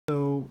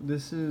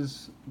this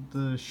is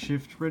the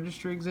shift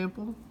register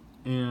example,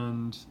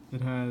 and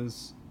it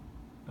has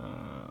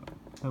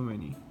how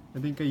many? I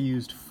think I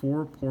used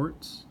 4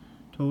 ports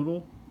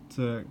total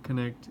to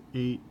connect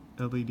 8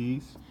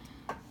 LEDs.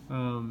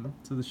 So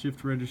the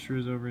shift register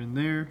is over in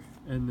there,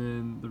 and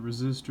then the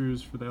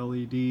resistors for the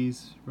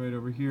LEDs right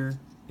over here,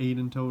 8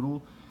 in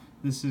total.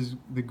 This is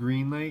the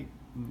green light,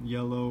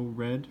 yellow,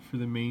 red for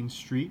the main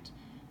street,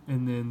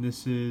 and then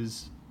this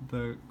is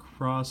the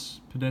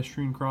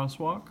pedestrian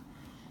crosswalk.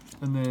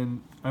 And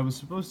then I was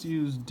supposed to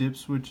use dip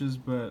switches,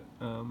 but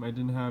I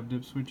didn't have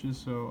dip switches,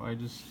 so I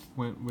just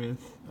went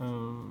with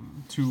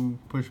 2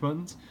 push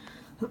buttons.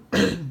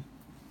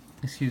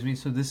 Excuse me.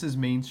 So this is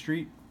Main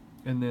Street,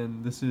 and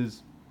then this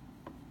is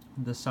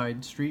the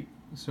side street.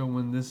 So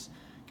when this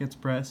gets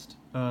pressed,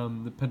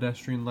 the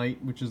pedestrian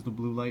light, which is the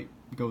blue light,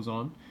 goes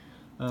on.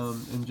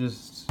 And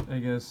just, I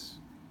guess,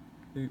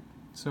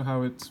 so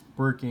how it's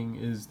working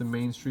is the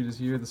main street is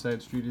here, the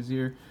side street is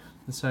here,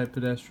 the side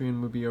pedestrian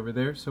would be over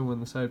there. So when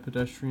the side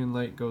pedestrian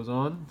light goes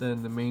on,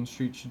 then the main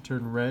street should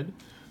turn red.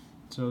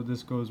 So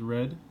this goes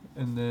red,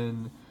 and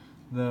then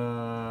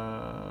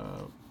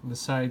the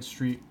side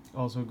street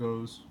also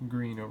goes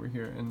green over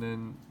here. And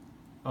then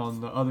on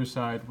the other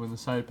side, when the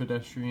side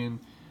pedestrian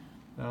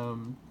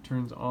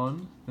turns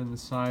on, then the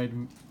side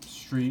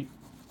street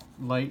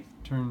light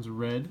turns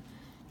red,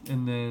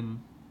 and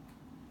then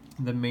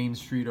the main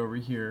street over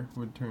here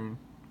would turn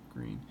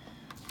green.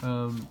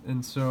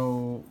 And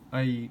so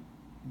I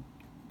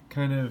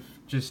kind of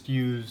just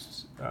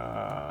used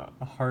a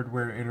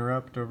hardware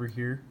interrupt over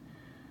here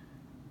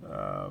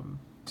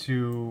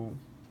to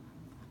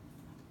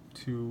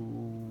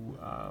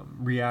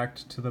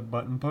react to the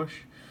button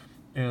push.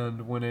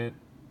 And when it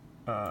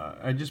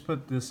I just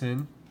put this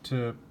in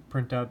to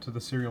print out to the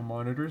serial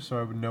monitor so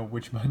I would know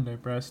which button I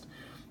pressed.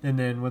 And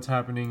then what's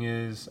happening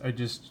is I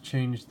just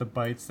changed the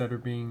bytes that are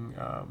being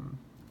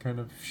kind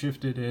of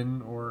shifted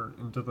in or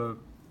into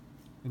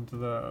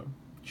the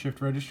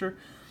shift register,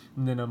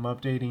 and then I'm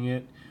updating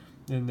it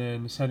and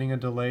then setting a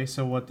delay.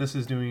 So what this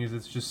is doing is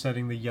it's just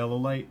setting the yellow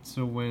light,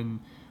 so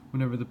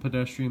whenever the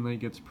pedestrian light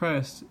gets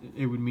pressed,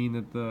 it would mean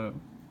that the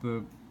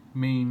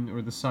main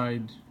or the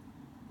side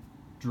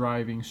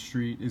driving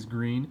street is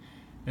green.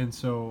 And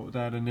so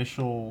that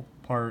initial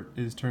part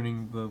is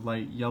turning the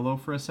light yellow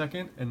for a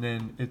second, and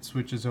then it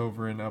switches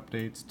over and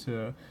updates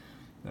to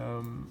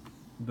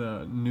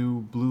the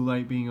new blue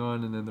light being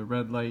on, and then the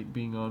red light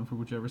being on for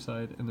whichever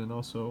side. And then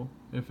also,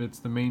 if it's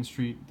the main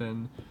street,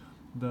 then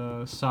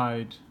the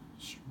side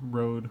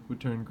road would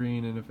turn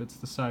green, and if it's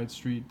the side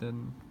street,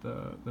 then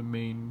the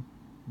main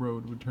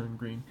road would turn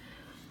green.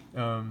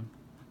 And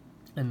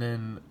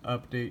then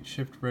update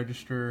shift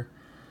register.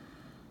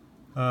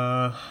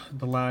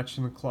 The latch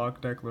and the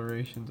clock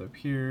declarations up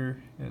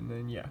here, and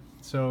then yeah.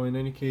 So in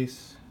any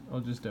case,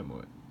 I'll just demo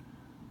it.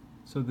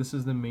 So this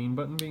is the main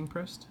button being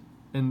pressed,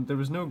 and there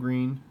was no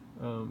green,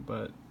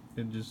 but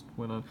it just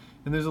went on.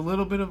 And there's a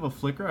little bit of a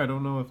flicker. I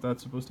don't know if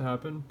that's supposed to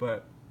happen,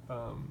 but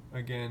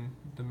again,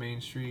 the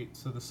main street,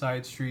 so the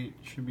side street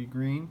should be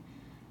green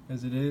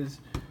as it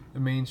is.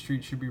 The main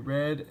street should be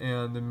red,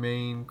 and the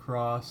main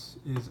cross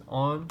is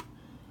on.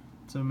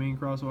 So main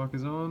crosswalk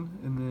is on,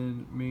 and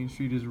then main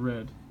street is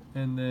red.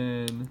 And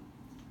then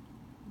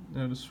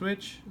now to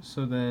switch,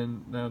 so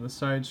then now the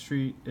side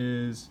street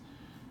is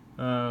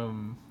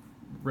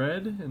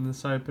red and the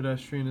side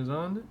pedestrian is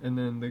on, and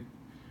then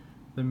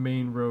the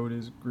main road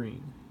is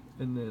green.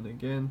 And then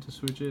again to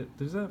switch it,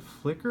 there's that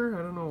flicker,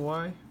 I don't know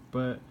why,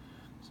 but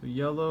so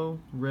yellow,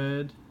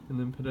 red, and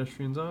then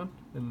pedestrian's on,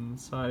 and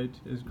the side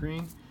is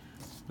green,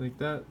 like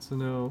that. So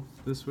now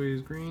this way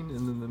is green,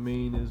 and then the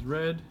main is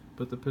red,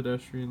 but the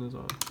pedestrian is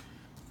on.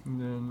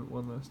 And then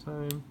one last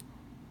time.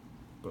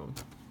 Boom,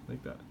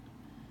 like that.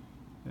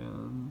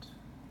 And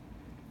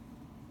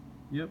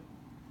yep,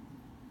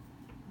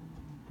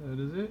 that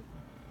is it.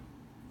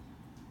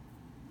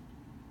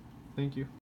 Thank you.